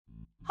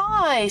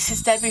Hi, this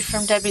is Debbie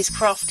from Debbie's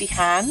Crafty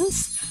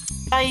Hands.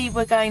 Today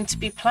we're going to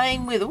be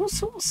playing with all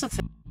sorts of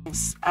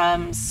things.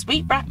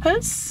 Sweet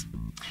wrappers,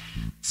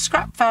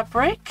 scrap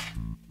fabric,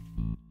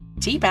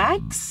 tea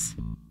bags,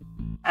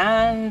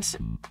 and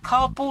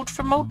cardboard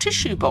from old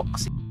tissue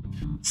boxes.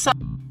 So,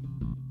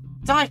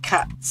 die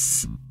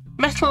cuts,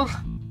 metal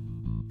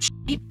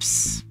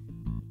shapes,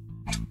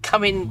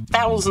 come in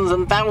thousands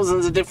and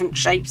thousands of different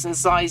shapes and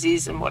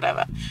sizes and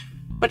whatever.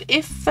 But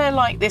if they're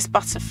like this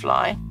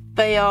butterfly,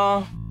 they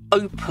are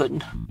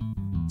open.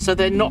 So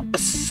they're not a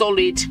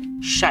solid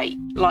shape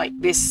like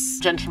this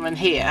gentleman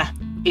here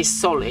is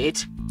solid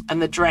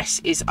and the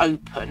dress is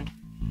open.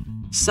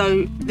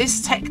 So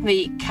this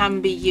technique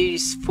can be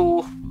used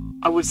for,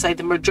 I would say,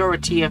 the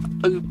majority of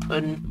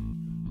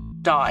open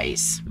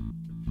dies.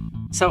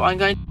 So I'm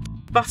going to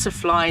do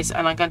butterflies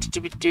and I'm going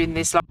to be doing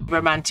this like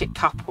romantic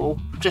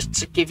couple just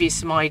to give you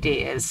some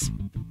ideas.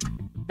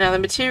 Now the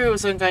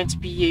materials I'm going to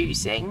be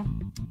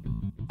using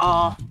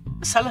are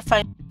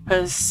cellophane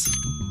wrappers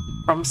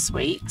from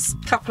Sweets.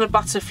 A couple of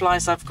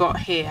butterflies I've got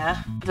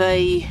here,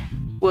 they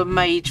were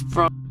made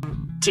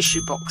from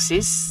tissue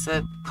boxes,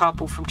 so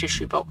cardboard from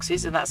tissue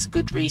boxes, and that's a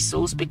good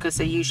resource because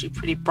they're usually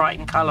pretty bright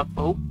and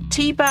colourful.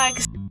 Tea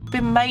bags have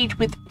been made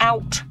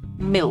without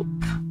milk,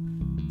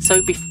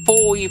 so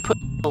before you put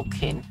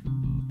milk in.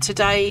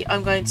 Today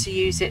I'm going to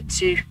use it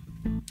to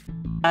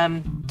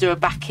do a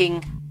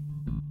backing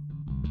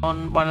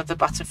on one of the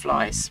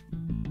butterflies.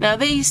 Now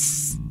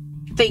these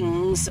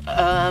things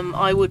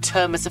I would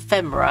term as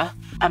ephemera,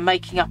 and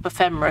making up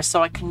ephemera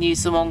so I can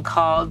use them on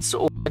cards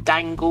or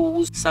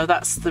dangles, so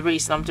that's the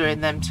reason I'm doing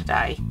them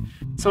today.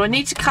 So I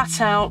need to cut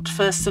out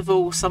first of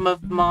all some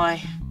of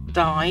my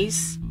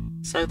dies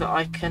so that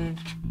I can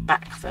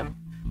back them,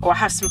 or I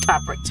have some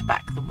fabric to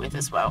back them with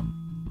as well.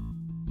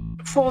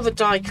 For the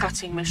die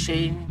cutting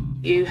machine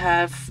you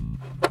have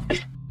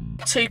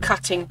two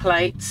cutting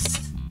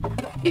plates,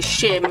 your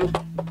shim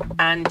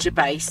and your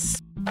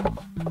base.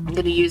 I'm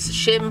going to use the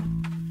shim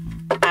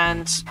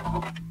and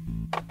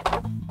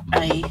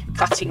a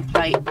cutting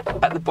plate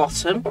at the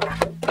bottom.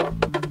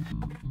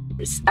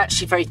 It's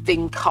actually very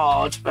thin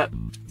card, but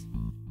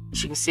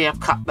as you can see I've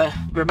cut the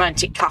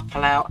romantic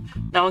couple out.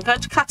 Now I'm going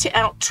to cut it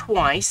out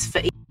twice for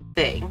each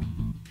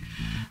thing,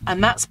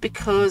 and that's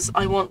because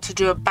I want to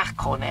do a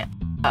back on it.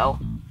 So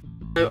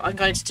I'm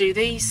going to do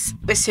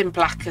this in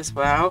black as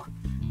well,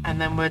 and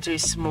then we'll do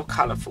some more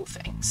colourful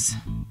things.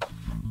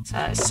 So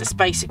it's just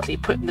basically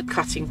putting the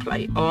cutting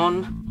plate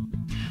on.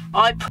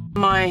 I put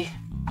my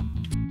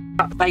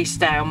cut base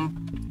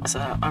down, so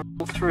I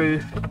roll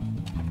through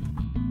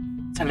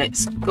till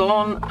it's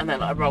gone, and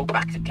then I roll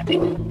back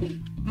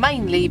again.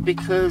 Mainly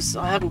because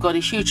I haven't got a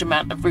huge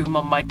amount of room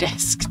on my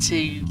desk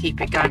to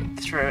keep it going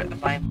through at the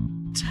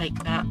moment.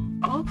 Take that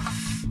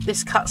off.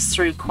 This cuts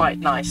through quite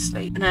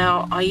nicely.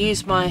 Now I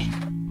use my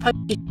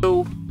pokey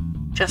tool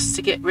just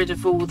to get rid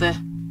of all the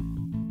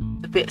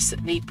bits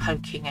that need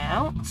poking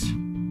out.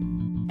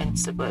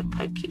 Hence the word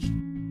pokey.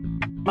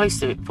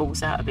 Most of it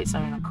falls out of its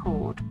own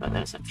accord, but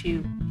there's a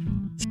few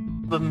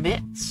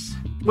bits.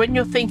 When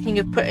you're thinking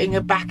of putting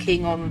a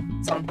backing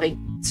on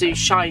something to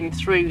shine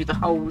through the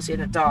holes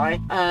in a die,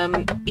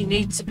 you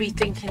need to be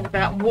thinking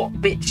about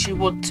what bits you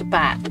want to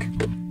back.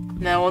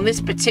 Now on this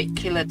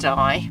particular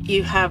die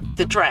you have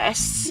the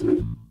dress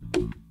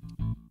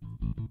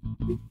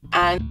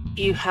and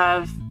you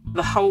have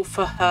the hole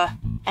for her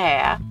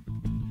hair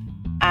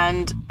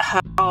and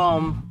her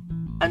arm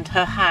and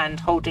her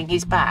hand holding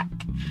his back.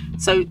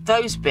 So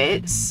those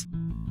bits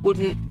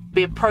wouldn't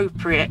be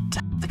appropriate to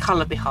have the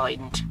colour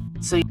behind.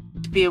 So you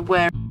need to be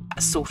aware of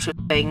that sort of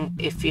thing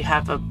if you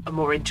have a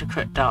more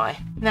intricate die.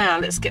 Now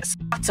let's get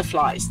some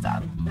butterflies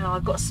done. Now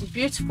I've got some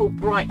beautiful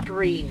bright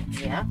green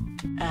here,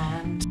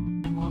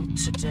 and I want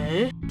to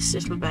do this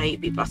little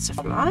baby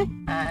butterfly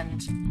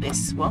and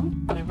this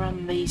one. I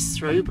run these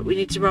through, but we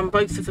need to run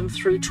both of them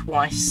through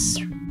twice.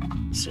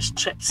 Let's just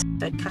check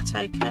they're cut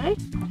okay.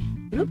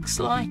 Looks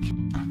like,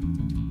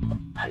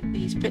 poke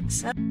these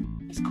bits out.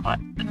 There's quite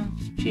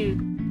a few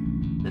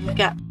little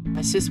gaps.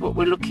 This is what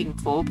we're looking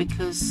for,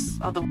 because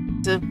otherwise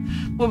there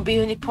wouldn't be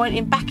any point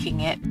in backing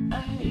it.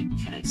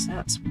 Okay, so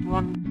that's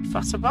one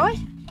butterfly.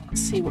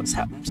 Let's see what's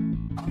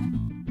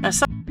happened. Now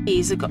some of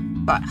these have got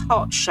like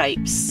heart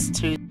shapes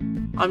to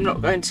them. I'm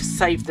not going to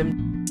save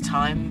them this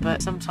time,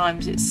 but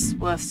sometimes it's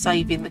worth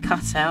saving the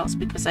cutouts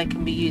because they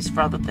can be used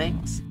for other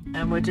things.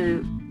 And we'll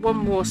do one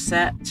more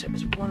set.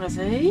 One of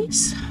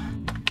these.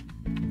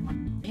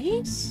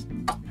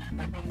 And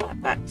then run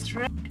that back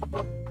through,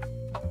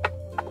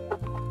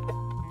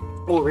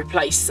 or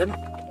replace them.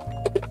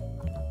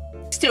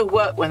 Still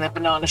work when they're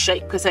banana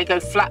shaped because they go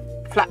flat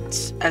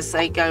as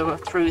they go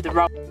through the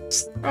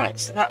rolls. Right,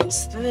 so that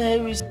was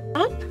those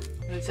done.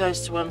 Move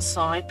those to one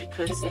side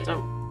because I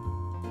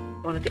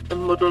don't want to get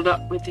them muddled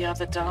up with the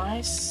other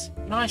dies.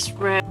 Nice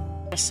red,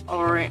 nice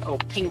orange or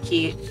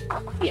pinky.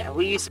 Yeah,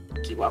 we'll use the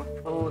pinky one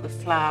for the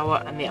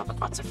flower and the other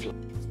butterfly.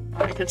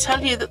 I can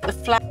tell you that the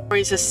flower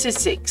is a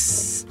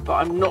Sizzix, but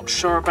I'm not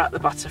sure about the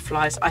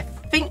butterflies. I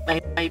think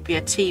they may be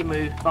a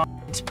Timu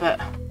find,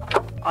 but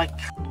I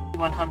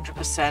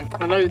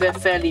 100%. I know they're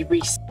fairly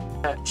recent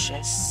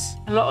purchase.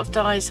 A lot of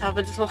dies have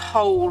a little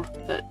hole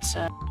that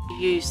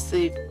you use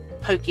the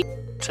pokey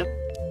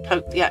to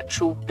poke the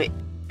actual bit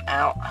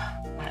out.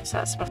 Right, so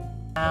that's my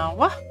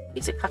flower.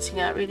 These are cutting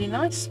out really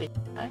nicely.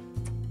 Okay.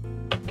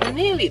 We're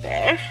nearly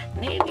there,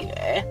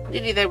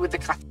 nearly there with the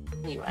cut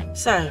anyway.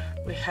 So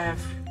we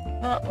have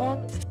that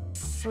one,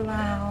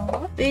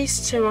 flower.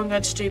 These two I'm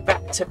going to do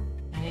back to.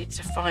 I need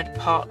to find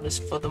partners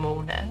for them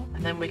all now,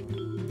 and then we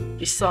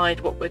decide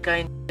what we're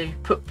going to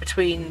put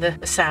between the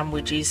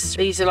sandwiches.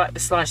 These are like the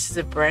slices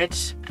of bread,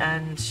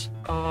 and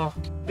our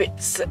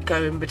bits that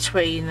go in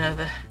between are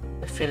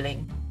the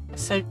filling.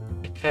 So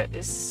delicate,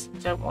 you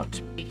don't want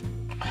to be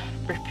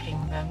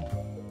ripping them.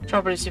 The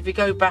trouble is, if you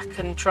go back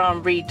and try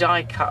and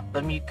die cut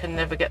them, you can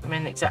never get them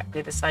in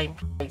exactly the same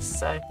place,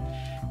 so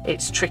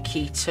it's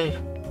tricky to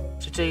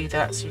do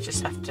that, so you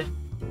just have to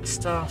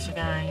start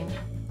again.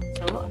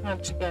 So what I'm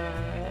going to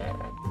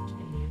go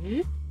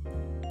do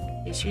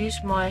is use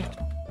my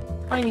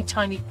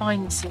tiny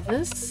fine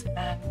scissors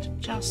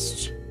and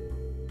just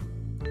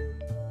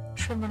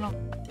trim along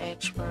the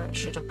edge where it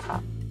should have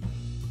cut.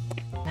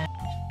 Now,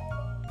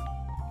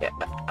 get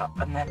that up,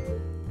 and then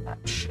that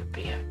should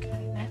be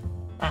okay now.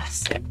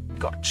 That's it,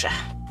 gotcha.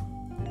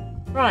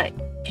 Right,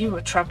 you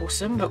were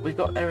troublesome, but we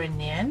got there in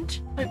the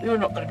end. Hope you're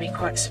not going to be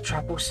quite so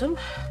troublesome.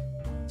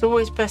 It's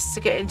always best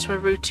to get into a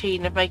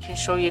routine of making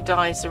sure your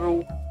dies are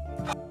all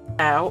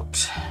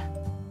out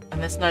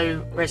and there's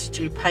no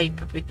residue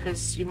paper,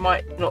 because you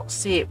might not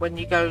see it when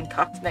you go and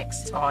cut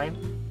next time,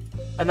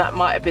 and that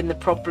might have been the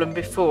problem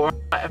before. I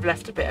might have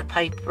left a bit of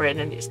paper in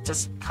and it's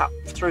just cut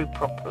through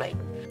properly.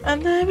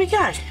 And there we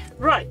go.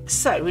 Right,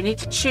 so we need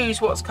to choose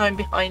what's going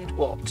behind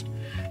what.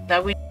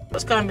 Now we know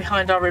what's going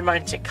behind our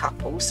romantic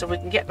couple, so we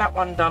can get that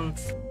one done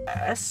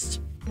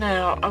first.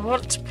 Now I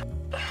want to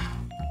put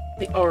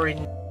the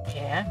orange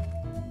here,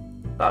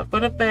 but I've got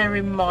to bear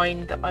in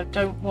mind that I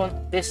don't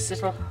want this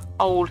little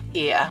hole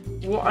here.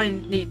 What I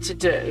need to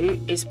do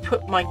is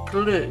put my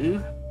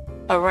glue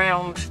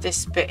around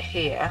this bit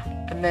here,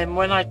 and then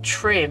when I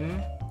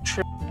trim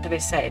to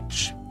this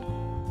edge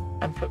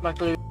and put my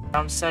glue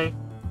down, so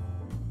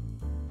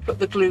put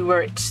the glue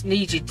where it's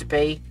needed to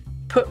be,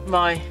 put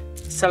my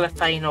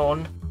cellophane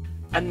on,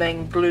 and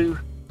then glue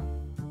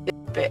this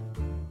bit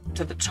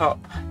to the top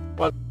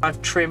while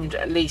I've trimmed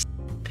at least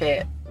a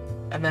bit,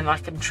 and then I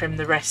can trim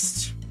the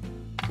rest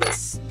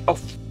that's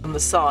off on the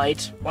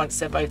side once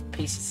they're both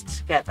pieces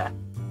together.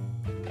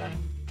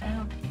 Going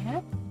down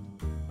here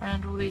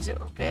around all these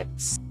little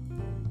bits.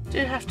 Do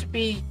have to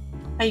be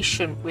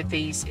patient with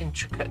these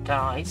intricate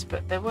dies,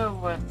 but they're well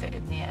worth it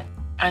in the end,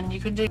 and you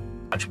can do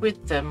much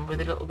with them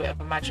with a little bit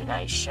of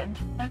imagination.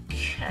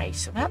 Okay,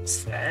 so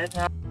that's there.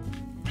 Now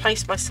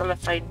place my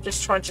cellophane,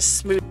 just trying to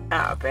smooth it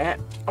out a bit.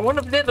 I want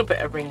a little bit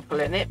of wrinkle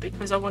in it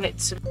because I want it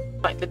to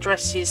look like the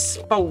dress is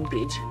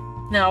folded.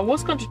 Now I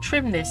was going to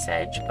trim this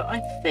edge, but I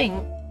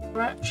think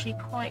we're actually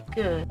quite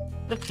good.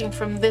 Looking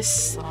from this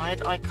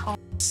side, I can't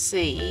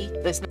see,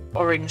 there's no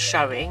orange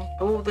showing.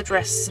 All the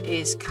dress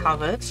is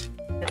covered.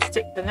 Let's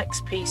stick the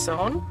next piece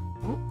on.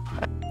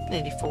 Oop,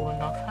 nearly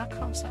fallen off. How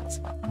comes that's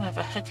that? I have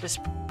a headless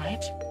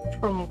bride,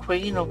 prom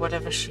queen or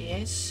whatever she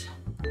is.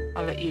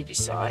 I'll let you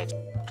decide.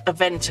 What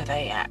event are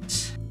they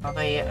at? Are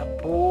they at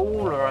a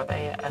ball, or are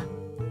they at a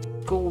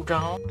school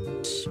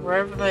dance?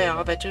 Wherever they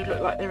are, they do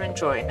look like they're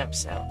enjoying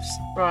themselves.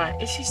 Right,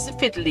 this is the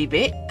fiddly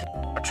bit.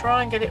 I'll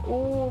try and get it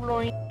all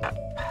lined up.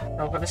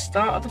 I'm going to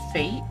start at the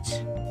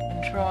feet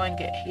and try and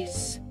get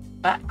his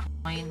back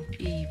line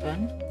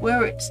even.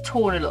 Where it's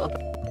torn a little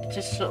bit,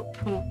 just sort of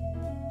put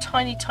a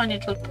tiny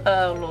little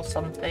pearl or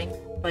something.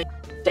 Like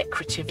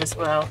decorative as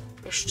well.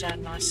 Push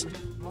down nice and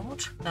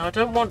hard. Now I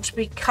don't want to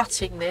be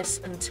cutting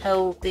this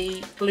until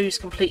the glue's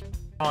completely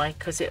dry,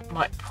 because it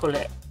might pull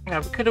it. Now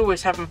we could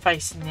always have them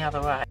facing the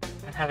other way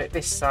and have it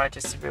this side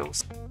as the real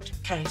side.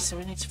 Okay, so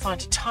we need to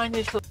find a tiny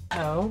little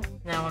pearl.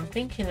 Now I'm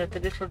thinking of the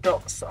little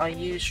dots that I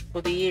used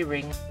for the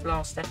earring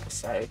last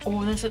episode.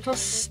 Oh, there's a little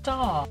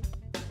star,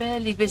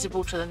 barely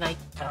visible to the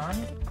naked eye.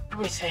 What do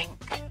we think?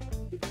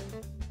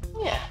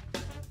 Yeah,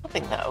 I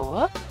think that'll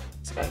work.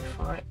 Let's go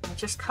for it. It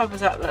just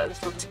covers up that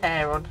little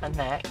tear on her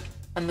neck,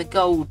 and the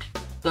gold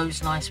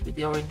goes nice with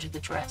the orange of the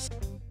dress.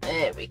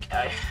 There we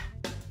go.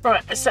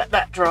 Right, let's let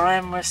that dry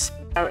and we'll see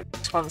how it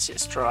looks once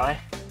it's dry.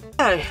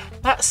 So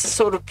that's the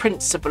sort of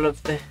principle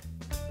of the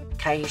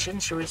occasion,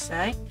 shall we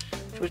say.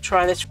 Shall we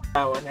try this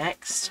flower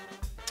next?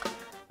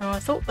 Now I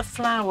thought the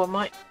flower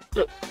might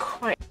look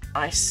quite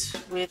nice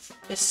with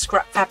this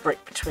scrap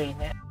fabric between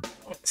it.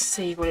 Let's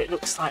see what it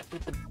looks like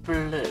with the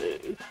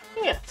blue.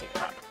 Yeah, I think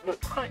that would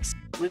look quite.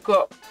 We've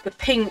got the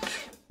pink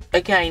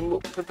again,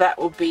 but that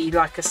will be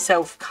like a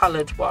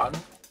self-coloured one,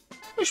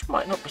 which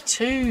might not be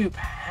too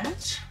bad.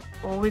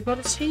 Or we've got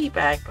a tea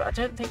bag, but I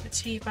don't think the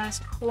tea bag's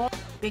quite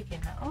big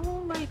enough.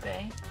 Oh,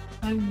 maybe.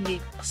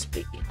 Only just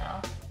big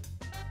enough.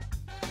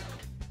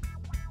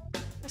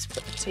 Let's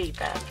put the tea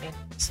bag in.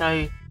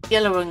 So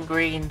yellow and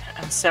green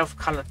and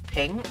self-coloured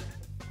pink.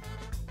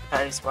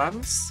 Those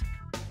ones.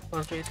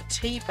 We'll do the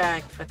tea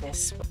bag for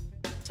this one.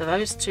 So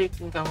those two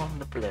can go on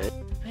the blue.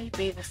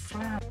 Maybe the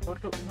flower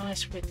would look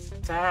nice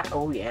with that.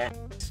 Oh yeah.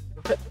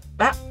 Put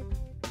that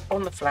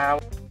on the flower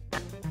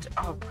and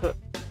I'll put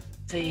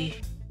the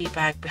tea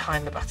bag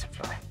behind the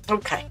butterfly.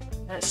 Okay,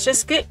 let's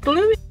just get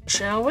gluing,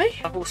 shall we?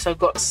 I've also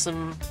got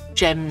some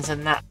gems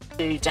and that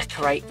to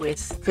decorate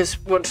with, because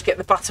we want to get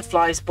the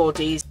butterfly's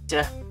bodies,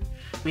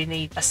 we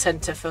need a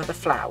centre for the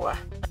flower.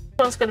 This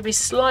one's going to be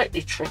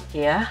slightly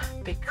trickier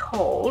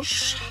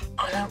because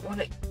I don't want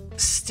it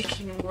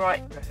sticking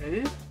right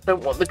through.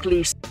 Don't want the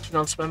glue sticking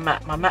onto my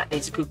mat. My mat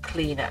needs a good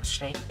clean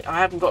actually. I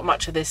haven't got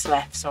much of this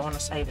left, so I want to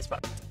save as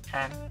much as I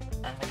can.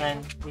 And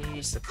again, we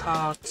use the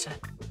card to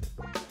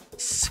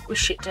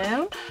squish it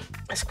down.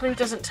 This glue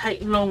doesn't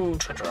take long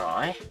to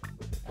dry.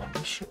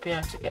 We should be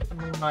able to get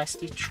them all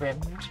nicely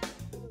trimmed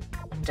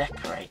and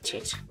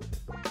decorated.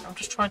 I'm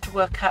just trying to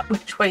work out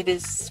which way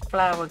this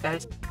flower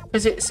goes,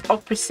 because it's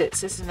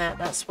opposites, isn't it?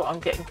 That's what I'm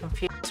getting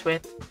confused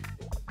with.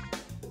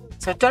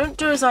 So don't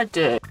do as I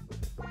do.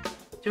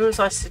 Do as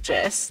I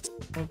suggest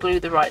and glue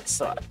the right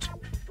side.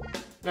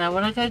 Now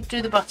when I go to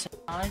do the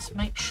butterflies,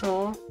 make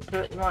sure I do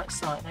it the right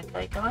side,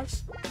 okay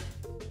guys?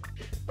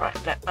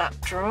 Right, let that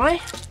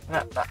dry.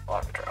 Let that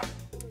one dry.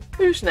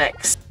 Who's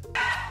next?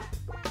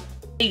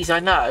 These I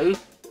know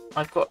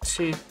I've got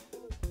to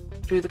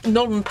do the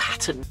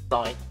non-pattern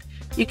side.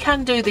 You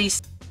can do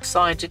these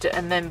sided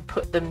and then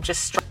put them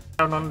just straight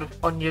down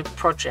on your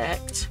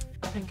project.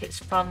 I think it's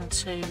fun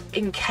to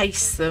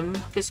encase them,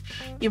 because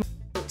you might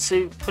want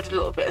to put a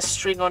little bit of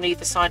string on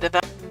either side of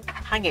that and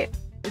hang it.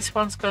 This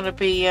one's going to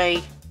be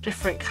a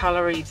different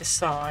colour either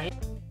side.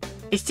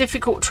 It's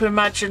difficult to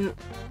imagine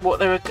what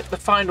the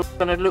final is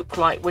going to look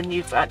like when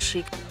you've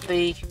actually got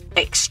the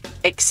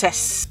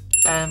excess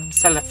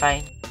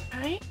cellophane.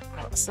 Right,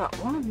 that's that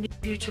one.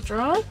 Leave you to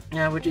dry.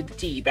 Now we'll do the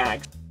tea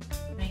bag.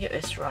 Let me get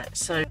this right.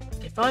 So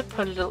if I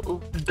put a little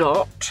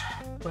dot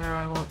where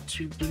I want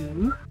to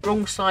do,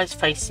 wrong sides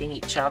facing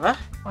each other.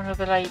 One of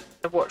the ladies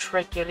I watch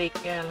regularly,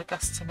 Gail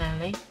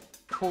Augustinelli,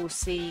 calls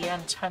the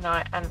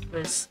antennae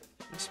antlers.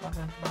 She's one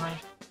of my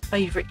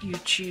favourite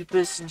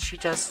YouTubers, and she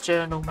does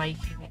journal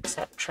making,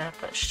 etc.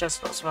 But she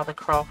does lots of other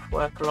craft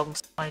work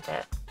alongside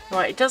it.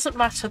 Right, it doesn't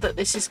matter that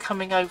this is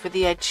coming over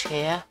the edge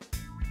here,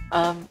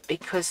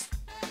 because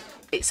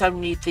it's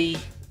only the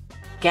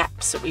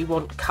gaps that we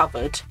want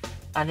covered,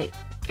 and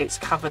it's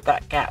covered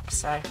that gap,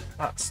 so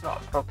that's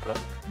not a problem.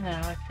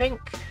 Now I think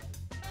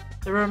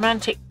the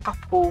romantic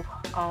couple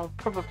are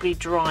probably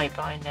dry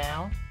by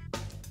now.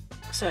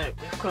 So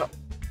we've got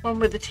one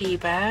with the tea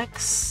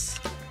bags,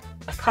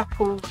 a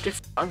couple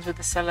different ones with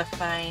the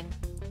cellophane,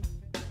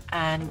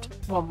 and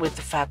one with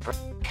the fabric.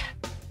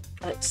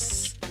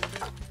 Let's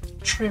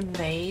trim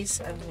these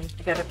and we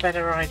can get a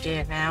better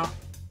idea now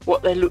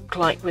what they look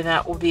like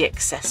without all the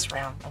excess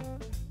around them.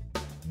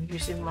 I'm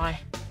using my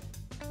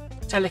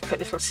delicate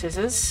little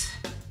scissors.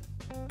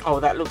 Oh,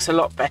 that looks a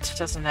lot better,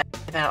 doesn't it,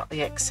 without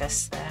the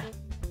excess there?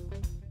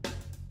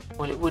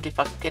 Well, it would if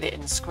I could get it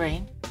in the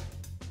screen.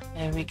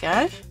 There we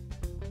go.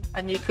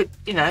 And you could,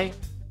 you know,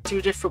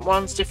 do different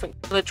ones, different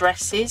colour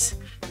dresses,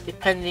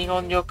 depending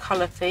on your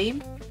colour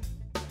theme.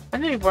 I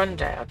knew one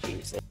day I'd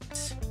use it.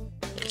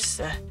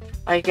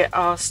 I get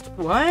asked,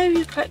 why are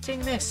you collecting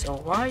this, or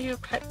why are you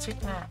collecting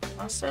that?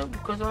 I said,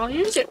 because I'll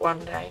use it one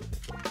day.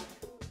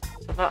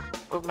 So that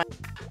will make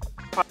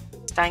quite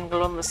a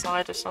dangle on the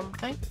side or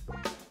something,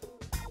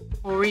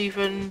 or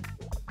even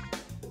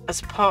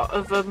as part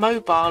of a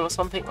mobile or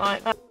something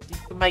like that. You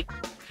can make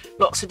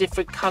lots of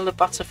different colour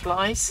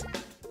butterflies,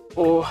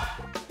 or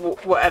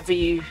whatever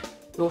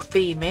your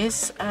theme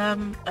is,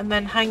 and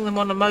then hang them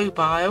on a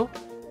mobile,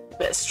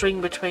 bit of string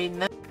between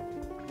them,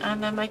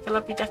 and then make a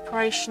lovely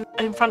decoration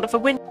in front of a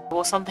window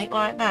or something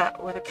like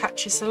that, where it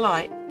catches the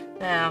light.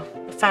 Now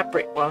the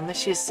fabric one,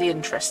 this is the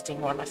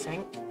interesting one, I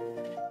think.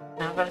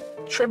 Now I'm going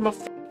to trim off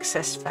the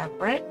excess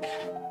fabric.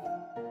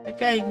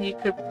 Again, you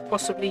could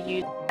possibly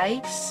use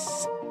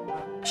lace,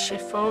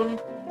 chiffon,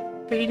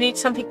 but you need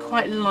something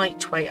quite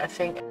lightweight, I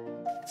think.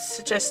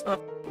 Suggest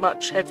not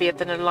much heavier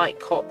than a light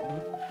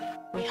cotton.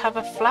 We have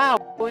a flower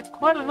with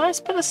quite a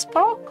nice bit of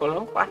sparkle.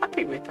 I'm quite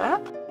happy with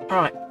that.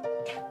 Right,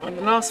 and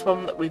the last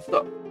one that we've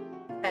got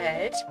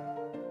prepared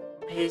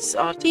is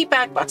our tea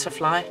bag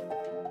butterfly.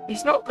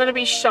 He's not going to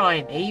be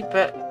shiny,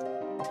 but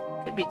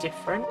it could be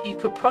different. You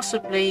could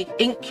possibly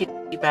ink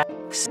your tea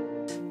bags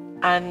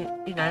and,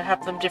 you know,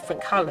 have them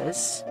different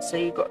colours, so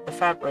you've got the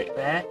fabric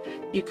there.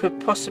 You could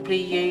possibly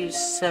use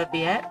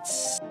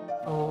serviettes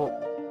or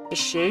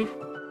tissue.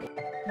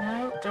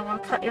 No, don't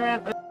want to cut your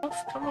antlers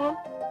off, come on.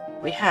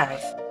 We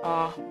have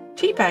our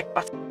tea bag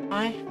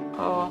butterfly,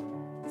 our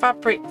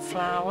fabric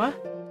flower,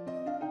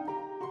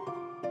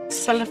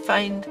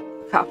 cellophane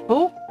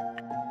couple,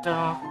 and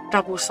our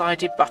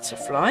double-sided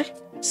butterfly.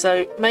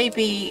 So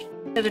maybe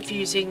instead of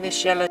using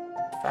this yellow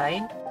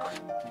cellophane,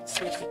 let's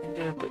see if we can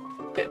do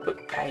a bit of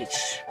book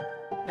page.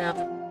 Now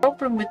the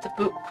problem with the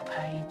book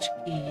page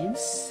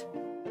is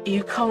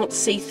you can't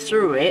see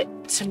through it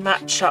to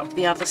match up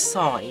the other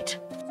side.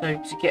 So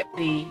to get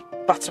the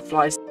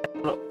butterflies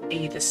on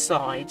either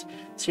side,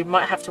 so you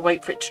might have to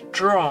wait for it to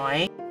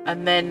dry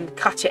and then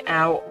cut it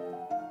out,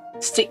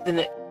 stick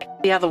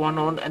the other one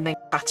on, and then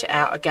cut it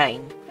out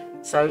again.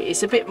 So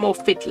it's a bit more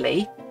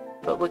fiddly,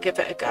 but we'll give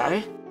it a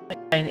go.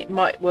 And it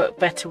might work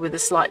better with the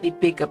slightly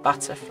bigger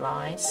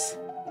butterflies.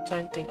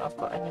 Don't think I've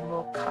got any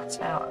more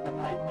cut out at the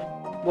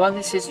moment. While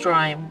this is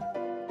drying,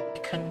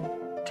 you can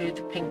do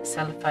the pink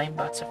cellophane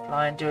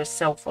butterfly and do a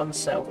self on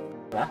self.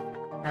 Now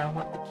I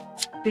want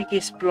the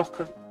biggest block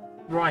of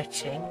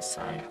writing,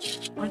 so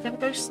we're going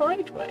to go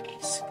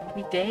sideways. Going to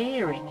be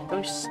daring and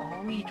go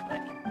sideways.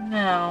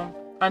 Now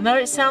I know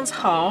it sounds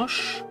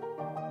harsh,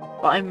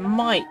 but I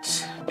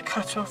might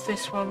cut off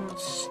this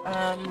one's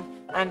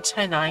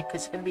antennae,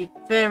 because it's going to be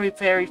very,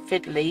 very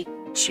fiddly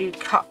to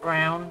cut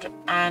round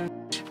and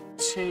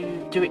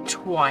to do it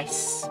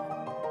twice.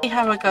 See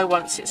how I go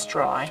once it's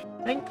dry.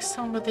 I think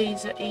some of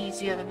these are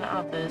easier than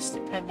others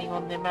depending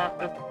on the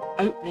amount of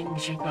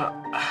openings you got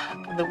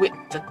and the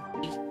width of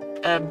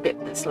the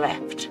bit that's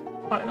left.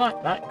 Quite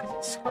like that because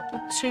it's got the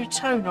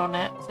two-tone on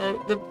it,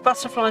 so the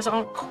butterflies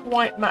aren't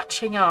quite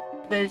matching up.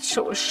 They're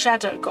sort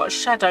of got a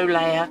shadow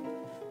layer,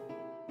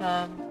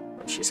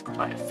 which is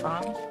quite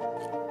fun.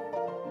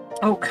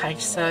 Okay,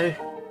 so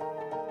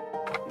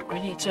we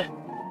need to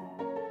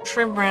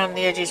trim around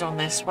the edges on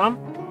this one.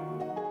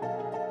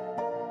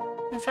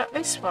 In fact,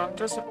 this one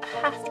doesn't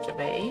have to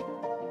be,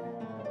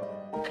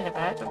 thinking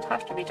about it, doesn't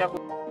have to be double,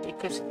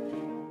 because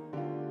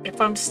if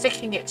I'm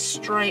sticking it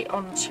straight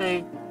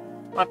onto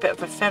my bit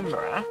of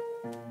ephemera,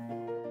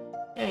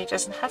 yeah, it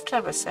doesn't have to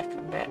have a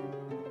second bit.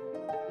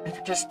 I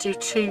can just do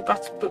two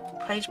book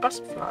page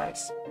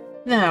butterflies.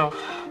 Now,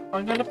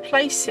 I'm going to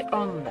place it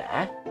on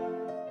there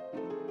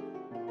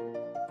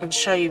and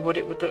show you what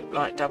it would look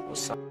like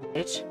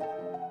double-sided.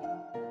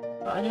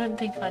 But I don't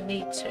think I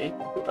need to.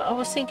 But I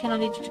was thinking I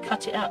needed to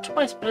cut it out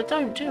twice, but I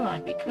don't, do I?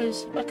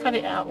 Because if I cut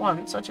it out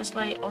once, I just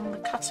lay it on the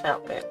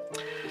cutout bit.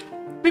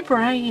 My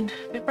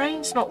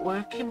brain's not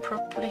working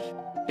properly.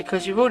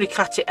 Because you've already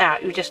cut it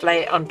out, you just lay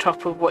it on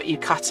top of what you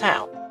cut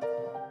out.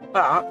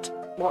 But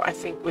what I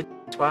think with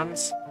these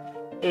ones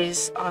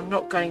is I'm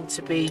not going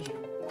to be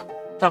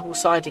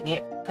double-siding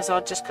it, because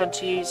I'm just going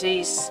to use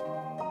these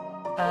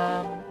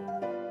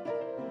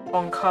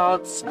on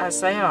cards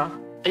as they are.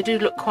 They do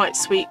look quite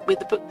sweet with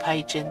the book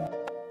page in.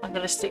 I'm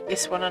going to stick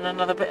this one on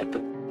another bit of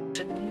book page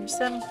and use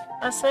them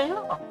as they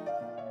are,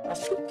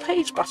 as book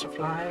page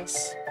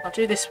butterflies. I'll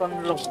do this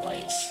one long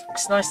ways.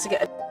 It's nice to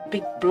get a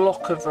big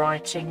block of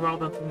writing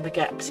rather than the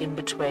gaps in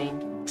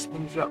between. Just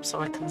move you up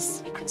so you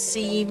can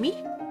see me.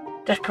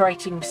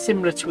 Decorating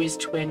similar to his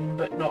twin,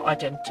 but not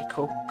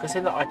identical, because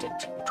they're not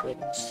identical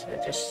twins,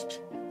 they're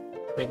just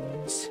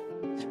twins.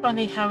 It's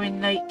funny how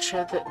in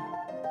nature that,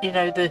 you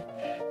know,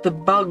 the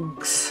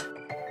bugs,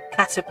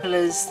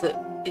 caterpillars that,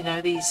 you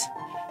know, these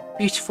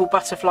beautiful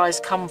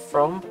butterflies come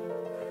from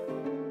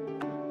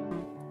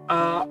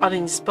are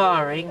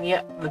uninspiring,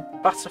 yet the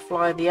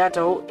butterfly, the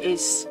adult,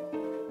 is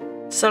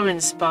so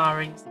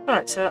inspiring.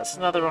 Right, so that's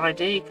another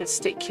idea. You could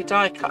stick your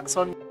die cuts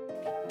on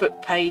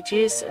book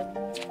pages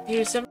and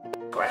use them as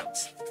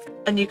backgrounds.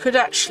 And you could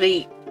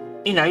actually,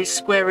 you know,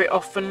 square it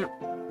off and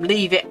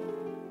leave it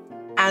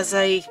as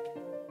a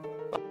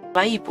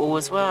label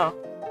as well.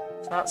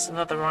 So that's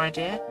another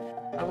idea.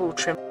 I will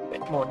trim a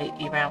bit more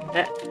neatly around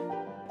it.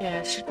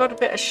 Yeah, she's got a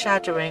bit of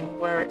shadowing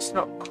where it's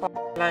not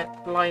quite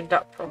lined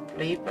up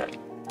properly, but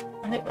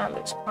I think that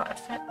looks quite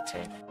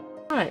effective.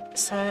 Right,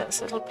 so that's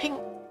a little pink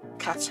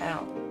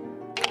cutout.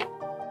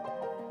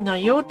 Now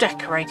you're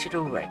decorated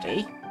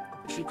already,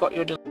 if you've got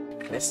your little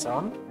necklace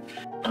on.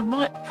 I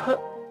might put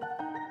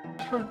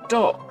a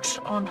dot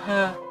on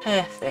her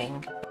hair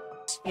thing.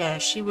 Yeah,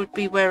 she would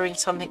be wearing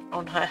something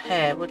on her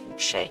hair, wouldn't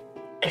she?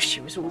 If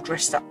she was all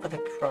dressed up for the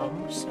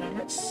prom. So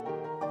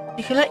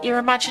you can let your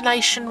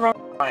imagination run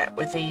riot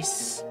with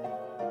these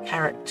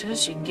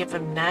characters. You can give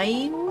them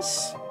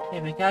names.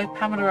 Here we go,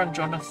 Pamela and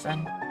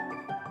Jonathan.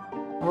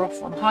 We're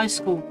off on high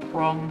school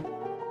prom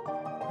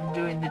and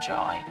doing the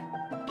jive.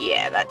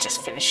 Yeah, that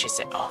just finishes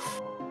it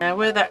off. Now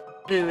where that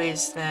glue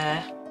is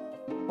there,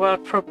 what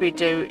I'd probably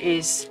do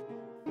is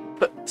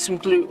put some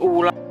glue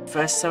all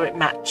over so it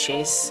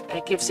matches.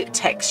 It gives it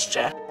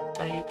texture.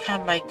 So you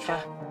can make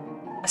a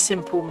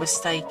simple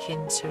mistake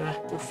into a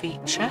little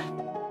feature.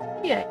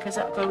 Yeah, because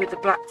that'll go with the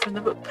black from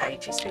the book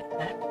pages,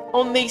 wouldn't it?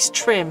 On these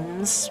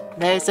trims,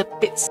 there's a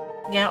bit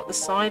sticking out the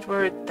side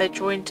where they're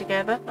joined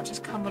together. I'll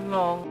just come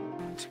along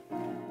and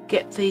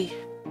get the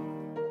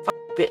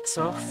bits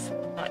off.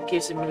 That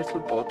gives him a little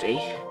body.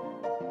 Here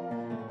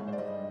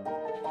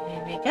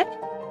we go.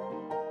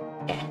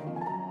 Yeah.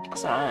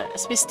 So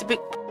that's Mr.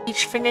 Book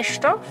Page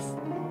finished off.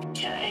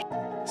 Okay.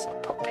 So I'll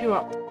pop you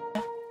up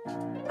there.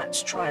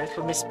 Let's try a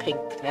little Miss Pink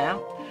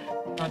now.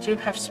 I do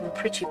have some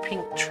pretty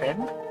pink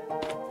trim.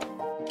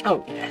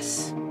 Oh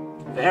yes,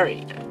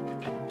 very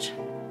elegant.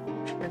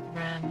 Trim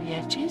around the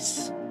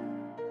edges.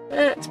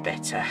 That's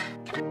better.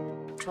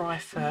 Dry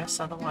first,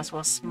 otherwise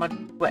we'll smudge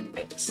wet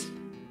bits.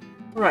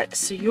 Right,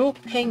 so your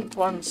pink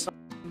one side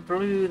and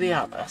blue the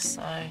other.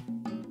 So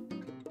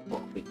what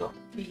have we got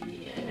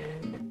here?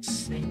 Let's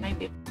see,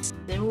 maybe a bit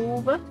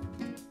silver.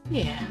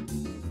 Yeah,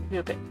 maybe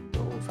a bit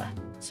silver.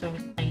 So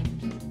we've made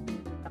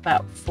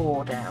about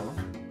 4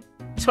 down.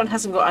 This one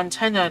hasn't got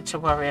antennae to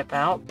worry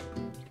about.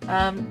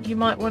 You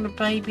might want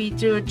to maybe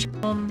do a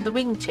gem on the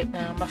wingtip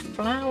now. My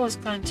flower's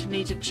going to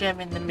need a gem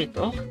in the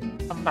middle.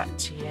 Come back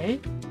to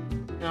you.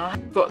 Now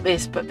I've got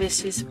this, but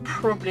this is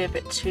probably a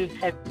bit too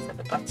heavy for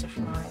the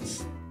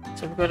butterflies.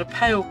 So we've got a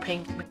pale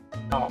pink and a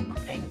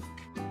dark pink.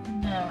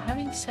 Now,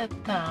 having said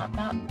that,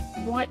 that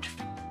white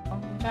flower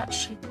would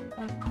actually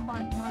go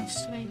quite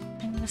nicely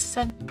in the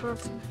centre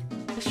of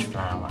this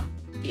flower.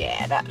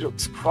 Yeah, that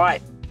looks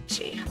quite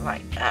pretty. I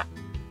like that.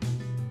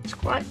 It's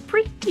quite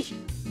pretty.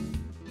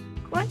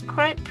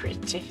 Quite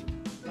pretty.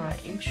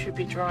 Right, you should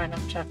be dry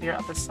enough to have your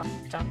other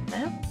side done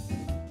now.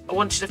 I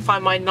wanted to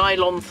find my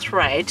nylon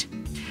thread.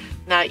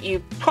 Now,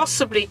 you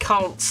possibly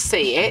can't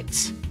see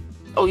it,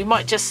 or you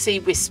might just see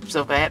wisps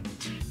of it.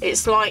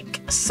 It's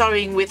like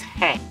sewing with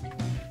hair.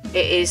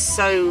 It is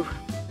so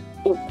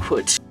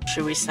awkward,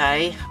 shall we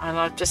say, and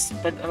I've just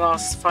spent the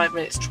last 5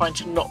 minutes trying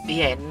to knot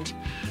the end.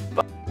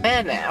 But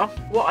there now,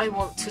 what I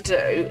want to do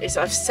is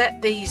I've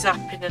set these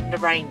up in an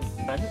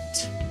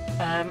arrangement,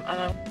 and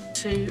I want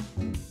to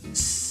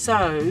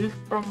sew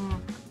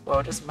from, well,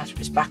 it doesn't matter if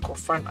it's back or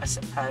front, I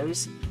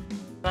suppose.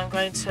 And I'm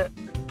going to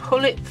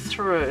pull it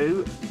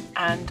through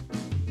and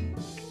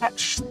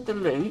catch the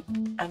loop,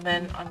 and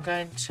then I'm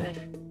going to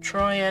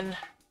try and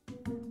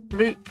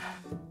loop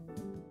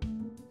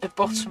the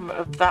bottom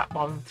of that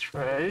one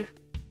through.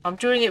 I'm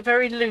doing it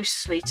very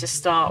loosely to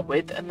start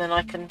with, and then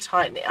I can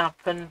tighten it up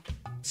and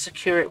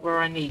secure it where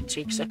I need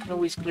to, because I can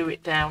always glue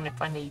it down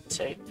if I need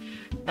to.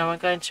 Now I'm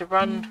going to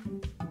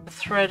run the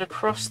thread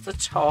across the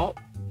top,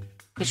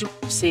 because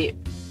you'll see it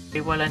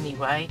very well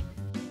anyway,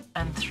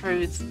 and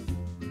through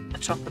the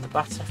top of the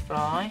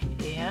butterfly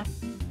here,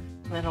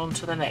 and then on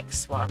to the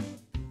next one.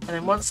 And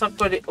then once I've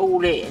got it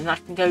all in, I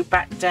can go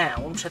back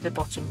down to the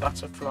bottom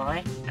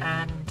butterfly,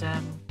 and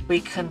we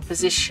can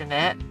position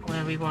it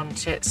where we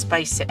want it,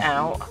 space it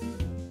out,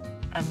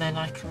 and then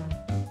I can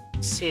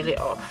seal it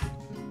off.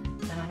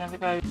 And I'm going to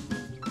go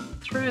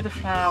through the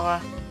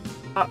flower,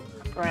 up,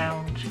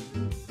 round,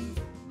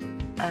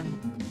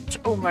 and to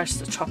almost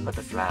the top of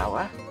the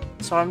flower.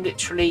 So I'm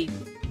literally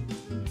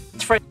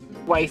threading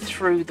my way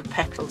through the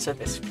petals of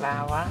this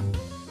flower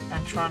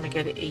and trying to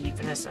get it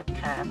even as I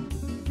can.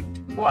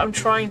 What I'm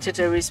trying to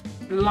do is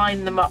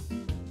line them up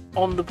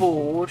on the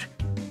board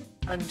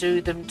and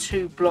do them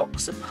 2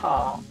 blocks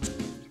apart,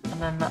 and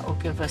then that will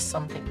give us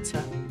something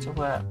to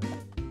work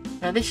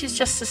with. Now this is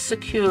just to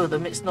secure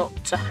them, it's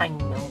not to hang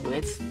them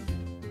with,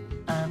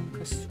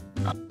 because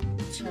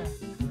to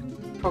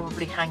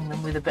probably hang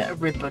them with a bit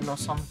of ribbon or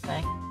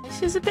something.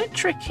 This is a bit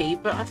tricky,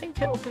 but I think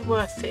it will be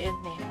worth it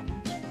in the end.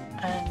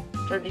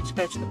 And don't need to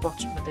go to the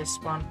bottom of this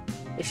one.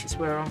 This is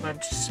where I'm going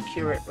to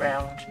secure it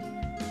round.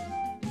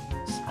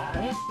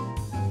 So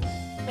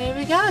here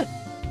we go.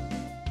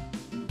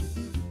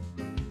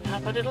 We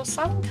have a little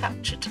sun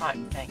catcher type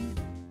thing,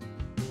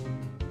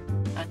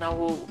 and I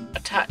will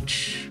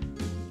attach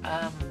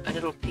a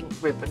little pink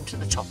ribbon to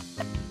the top of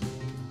it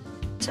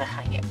to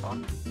hang it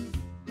on.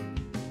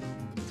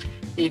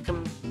 You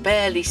can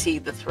barely see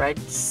the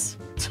threads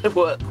to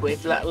work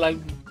with, let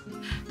alone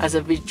as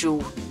a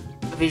visual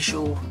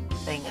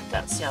thing, and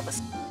that's the other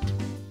side.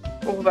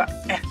 All that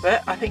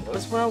effort, I think it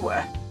was well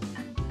worth.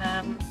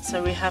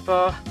 So we have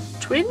our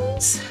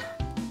twins,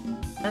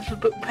 little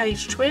book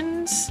page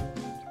twins,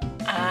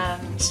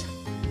 and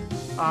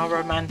our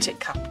romantic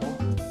couple.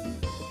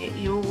 Get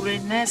you all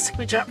in there,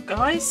 squidge up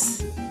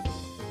guys.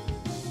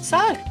 So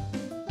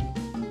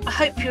I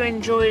hope you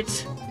enjoyed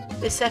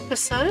this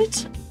episode,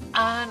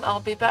 and I'll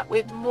be back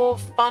with more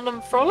fun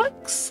and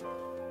frolics.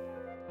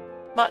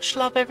 Much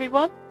love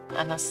everyone,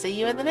 and I'll see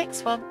you in the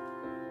next one.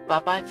 Bye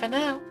bye for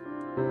now.